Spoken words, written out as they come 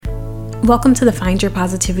Welcome to the Find Your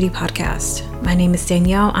Positivity podcast. My name is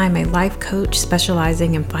Danielle. I'm a life coach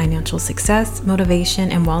specializing in financial success,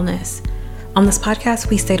 motivation, and wellness. On this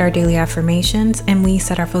podcast, we state our daily affirmations and we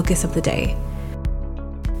set our focus of the day.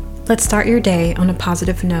 Let's start your day on a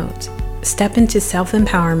positive note. Step into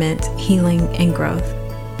self-empowerment, healing, and growth.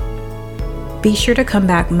 Be sure to come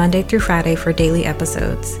back Monday through Friday for daily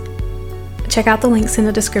episodes. Check out the links in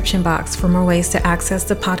the description box for more ways to access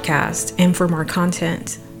the podcast and for more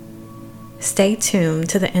content. Stay tuned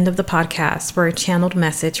to the end of the podcast for a channeled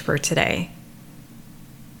message for today.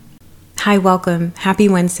 Hi, welcome. Happy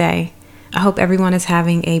Wednesday. I hope everyone is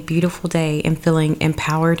having a beautiful day and feeling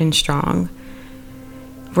empowered and strong.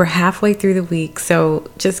 We're halfway through the week, so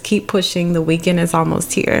just keep pushing. The weekend is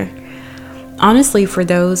almost here. Honestly, for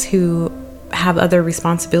those who have other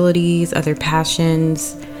responsibilities, other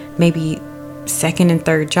passions, maybe second and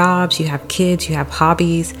third jobs, you have kids, you have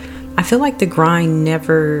hobbies, I feel like the grind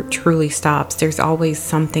never truly stops. There's always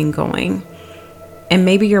something going. And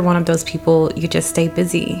maybe you're one of those people, you just stay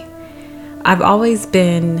busy. I've always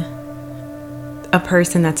been a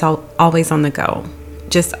person that's always on the go.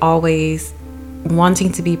 Just always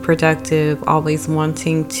wanting to be productive, always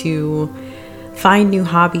wanting to find new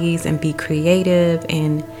hobbies and be creative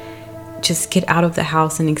and just get out of the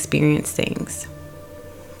house and experience things.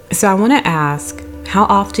 So I want to ask, how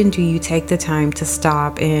often do you take the time to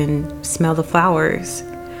stop and smell the flowers?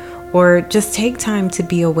 Or just take time to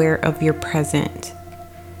be aware of your present?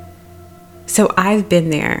 So I've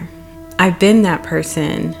been there. I've been that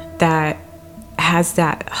person that has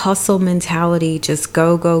that hustle mentality, just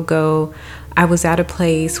go, go, go. I was at a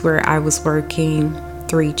place where I was working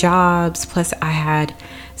 3 jobs, plus I had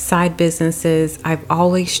side businesses. I've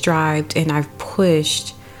always strived and I've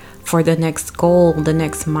pushed for the next goal, the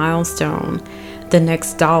next milestone, the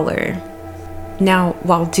next dollar. Now,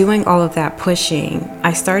 while doing all of that pushing,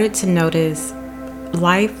 I started to notice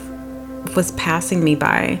life was passing me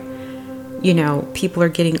by. You know, people are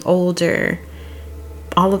getting older.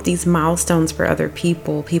 All of these milestones for other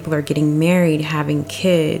people. People are getting married, having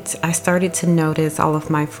kids. I started to notice all of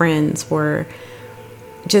my friends were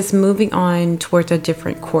just moving on towards a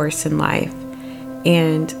different course in life.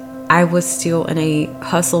 And I was still in a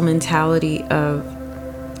hustle mentality of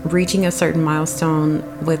reaching a certain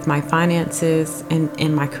milestone with my finances and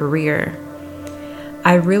in my career.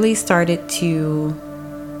 I really started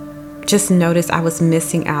to just notice I was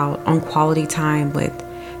missing out on quality time with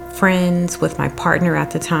friends, with my partner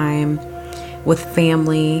at the time, with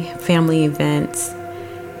family events,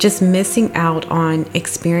 just missing out on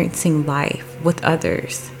experiencing life with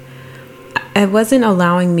others. It wasn't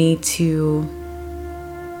allowing me to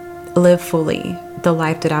live fully the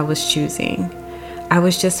life that I was choosing. I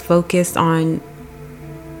was just focused on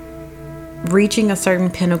reaching a certain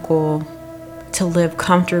pinnacle to live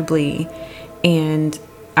comfortably, and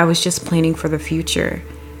I was just planning for the future,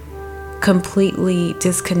 completely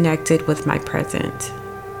disconnected with my present.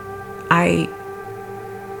 I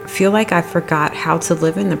feel like I forgot how to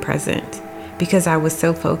live in the present because I was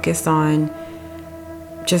so focused on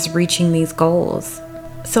just reaching these goals.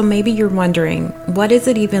 So maybe you're wondering, what does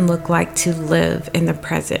it even look like to live in the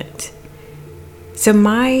present? So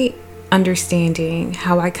my understanding,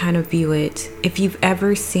 how I kind of view it, if you've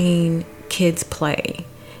ever seen kids play,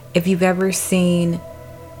 if you've ever seen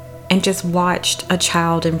and just watched a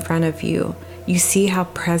child in front of you, you see how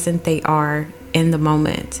present they are in the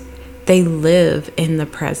moment. They live in the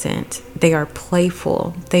present. They are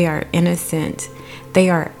playful. They are innocent.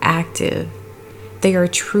 They are active. They are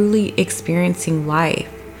truly experiencing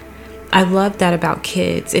life. I love that about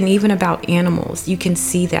kids and even about animals. You can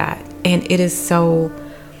see that. And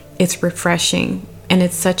it's refreshing. And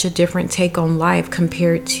it's such a different take on life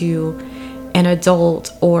compared to an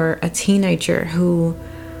adult or a teenager who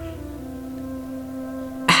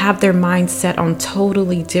have their mind set on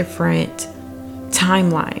totally different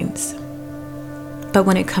timelines. But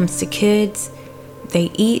when it comes to kids,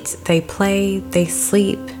 they eat, they play, they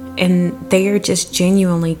sleep, and they are just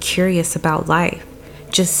genuinely curious about life,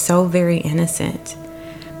 just so very innocent.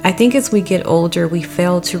 I think as we get older, we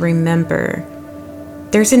fail to remember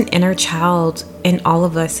there's an inner child in all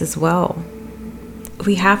of us as well.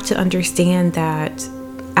 We have to understand that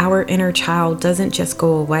our inner child doesn't just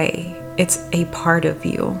go away. It's a part of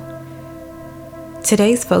you.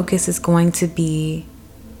 Today's focus is going to be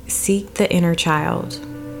seek the inner child.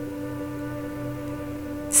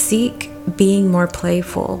 Seek being more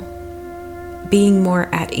playful, being more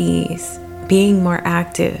at ease, being more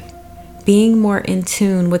active, being more in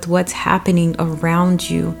tune with what's happening around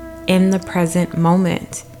you in the present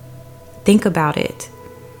moment. Think about it.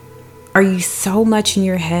 Are you so much in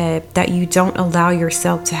your head that you don't allow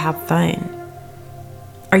yourself to have fun?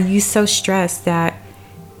 Are you so stressed that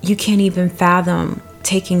you can't even fathom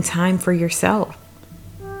taking time for yourself?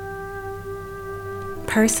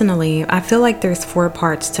 Personally, I feel like there's 4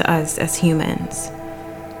 parts to us as humans.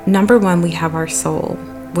 Number 1, we have our soul,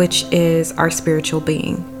 which is our spiritual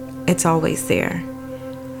being. It's always there.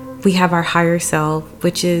 We have our higher self,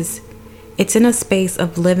 which is, it's in a space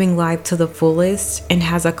of living life to the fullest and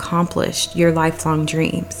has accomplished your lifelong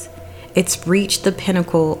dreams. It's reached the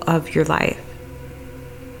pinnacle of your life.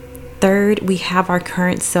 Third, we have our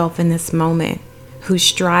current self in this moment, who's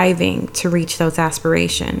striving to reach those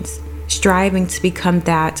aspirations, striving to become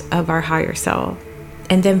that of our higher self.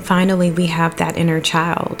 And then finally, we have that inner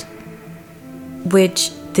child,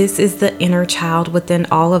 which this is the inner child within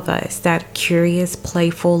all of us, that curious,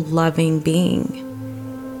 playful, loving being.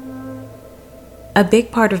 A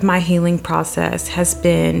big part of my healing process has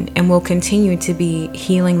been and will continue to be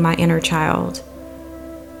healing my inner child,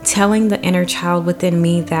 telling the inner child within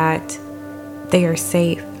me that they are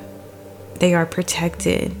safe, they are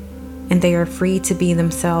protected, and they are free to be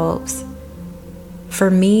themselves. For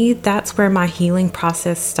me, that's where my healing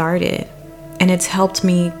process started, and it's helped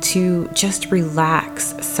me to just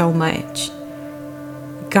relax so much.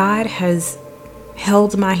 God has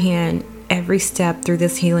held my hand every step through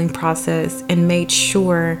this healing process and made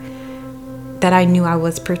sure that I knew I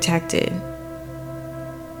was protected.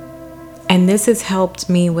 And this has helped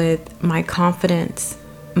me with my confidence,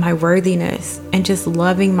 my worthiness, and just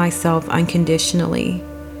loving myself unconditionally.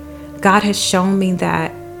 God has shown me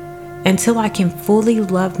that until I can fully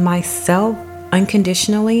love myself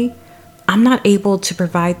unconditionally, I'm not able to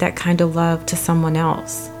provide that kind of love to someone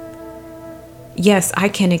else. Yes, I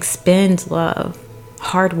can expend love,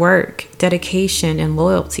 hard work, dedication, and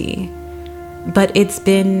loyalty, but it's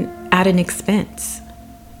been at an expense.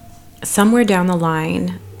 Somewhere down the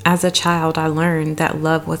line, as a child, I learned that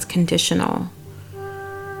love was conditional.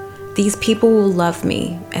 These people will love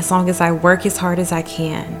me as long as I work as hard as I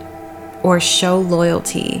can, or show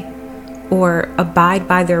loyalty, or abide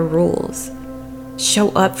by their rules, show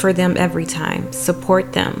up for them every time,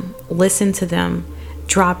 support them, listen to them,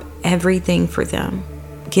 drop everything for them,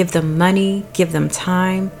 give them money, give them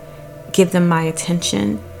time, give them my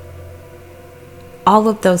attention. All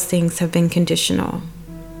of those things have been conditional.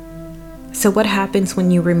 So what happens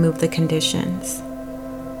when you remove the conditions?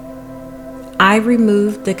 I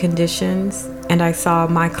removed the conditions and I saw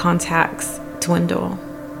my contacts dwindle.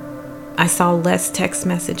 I saw less text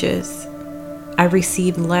messages. I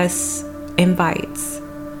received less invites.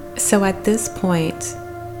 So at this point,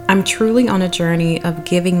 I'm truly on a journey of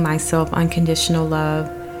giving myself unconditional love,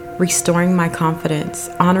 restoring my confidence,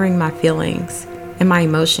 honoring my feelings and my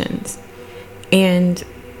emotions. And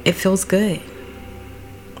it feels good.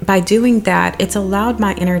 By doing that, it's allowed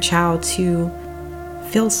my inner child to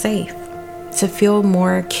feel safe, to feel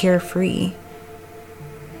more carefree.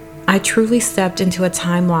 I truly stepped into a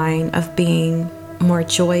timeline of being more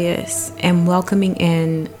joyous and welcoming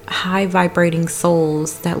in high vibrating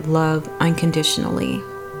souls that love unconditionally.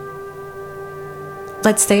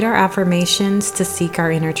 Let's state our affirmations to seek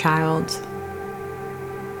our inner child.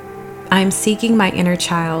 I am seeking my inner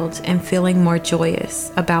child and feeling more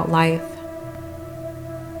joyous about life.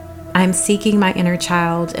 I am seeking my inner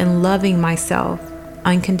child and loving myself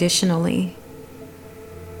unconditionally.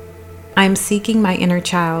 I am seeking my inner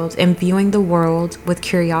child and viewing the world with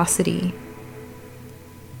curiosity.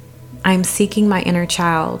 I am seeking my inner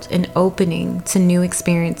child and opening to new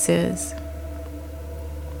experiences.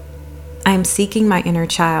 I am seeking my inner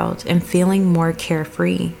child and feeling more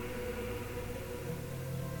carefree.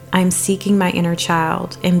 I am seeking my inner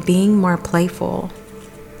child and being more playful.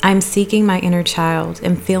 I'm seeking my inner child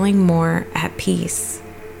and feeling more at peace.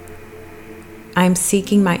 I'm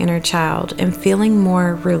seeking my inner child and feeling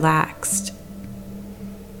more relaxed.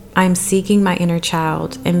 I'm seeking my inner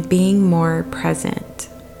child and being more present.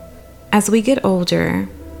 As we get older,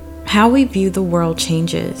 how we view the world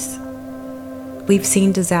changes. We've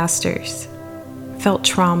seen disasters, felt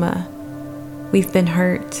trauma, we've been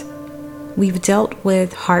hurt, we've dealt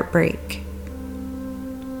with heartbreak.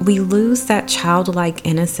 We lose that childlike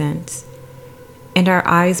innocence and our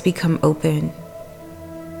eyes become open.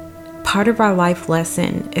 Part of our life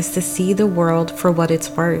lesson is to see the world for what it's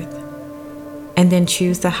worth and then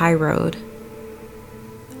choose the high road.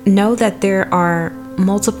 Know that there are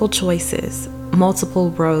multiple choices, multiple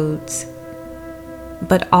roads,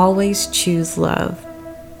 but always choose love.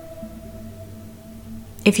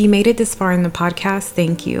 If you made it this far in the podcast,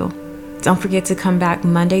 thank you. Don't forget to come back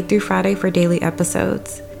Monday through Friday for daily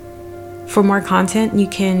episodes. For more content, you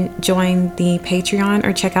can join the Patreon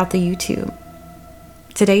or check out the YouTube.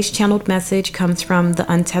 Today's channeled message comes from The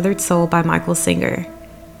Untethered Soul by Michael Singer.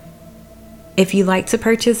 If you'd like to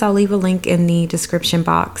purchase, I'll leave a link in the description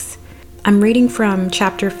box. I'm reading from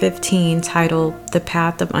chapter 15 titled The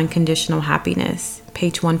Path of Unconditional Happiness,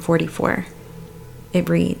 page 144. It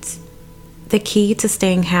reads, "The key to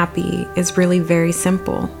staying happy is really very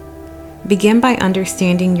simple. Begin by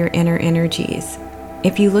understanding your inner energies.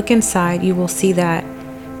 If you look inside, you will see that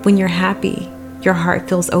when you're happy, your heart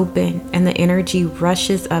feels open and the energy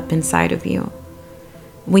rushes up inside of you.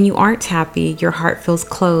 When you aren't happy, your heart feels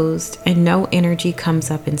closed and no energy comes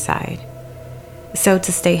up inside. So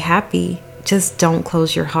to stay happy, just don't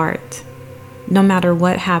close your heart. No matter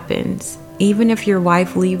what happens, even if your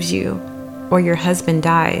wife leaves you or your husband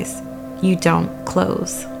dies, you don't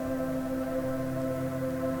close."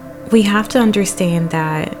 We have to understand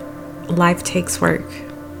that life takes work.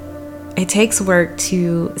 It takes work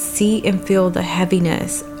to see and feel the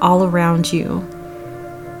heaviness all around you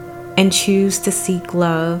and choose to seek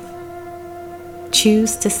love,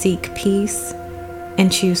 choose to seek peace,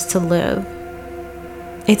 and choose to live.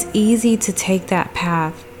 It's easy to take that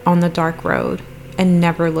path on the dark road and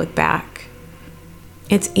never look back.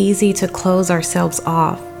 It's easy to close ourselves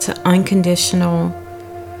off to unconditional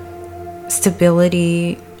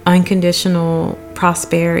stability, unconditional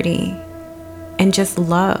prosperity, and just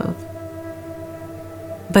love.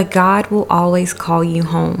 But God will always call you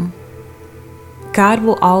home. God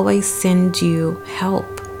will always send you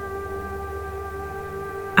help.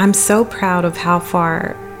 I'm so proud of how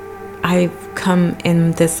far I've come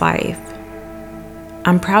in this life.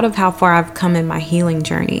 I'm proud of how far I've come in my healing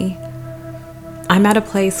journey. I'm at a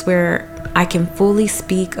place where I can fully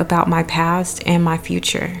speak about my past and my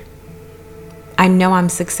future. I know I'm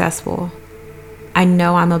successful. I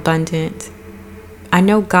know I'm abundant. I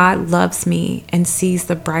know God loves me and sees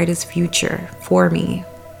the brightest future for me.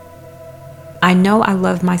 I know I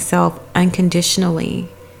love myself unconditionally,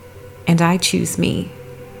 and I choose me.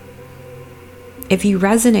 If you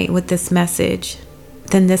resonate with this message,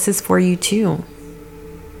 then this is for you too.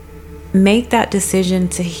 Make that decision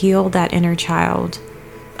to heal that inner child.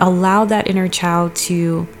 Allow that inner child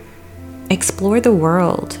to explore the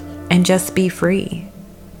world and just be free.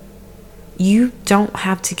 You don't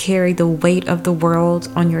have to carry the weight of the world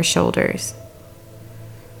on your shoulders.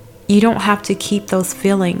 You don't have to keep those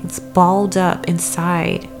feelings balled up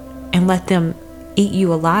inside and let them eat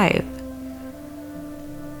you alive.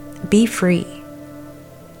 Be free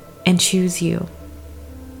and choose you.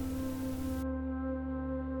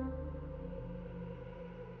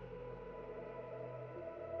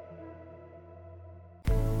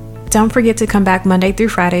 Don't forget to come back Monday through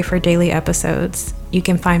Friday for daily episodes. You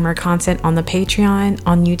can find more content on the Patreon,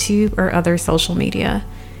 on YouTube, or other social media.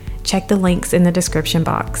 Check the links in the description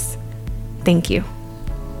box. Thank you.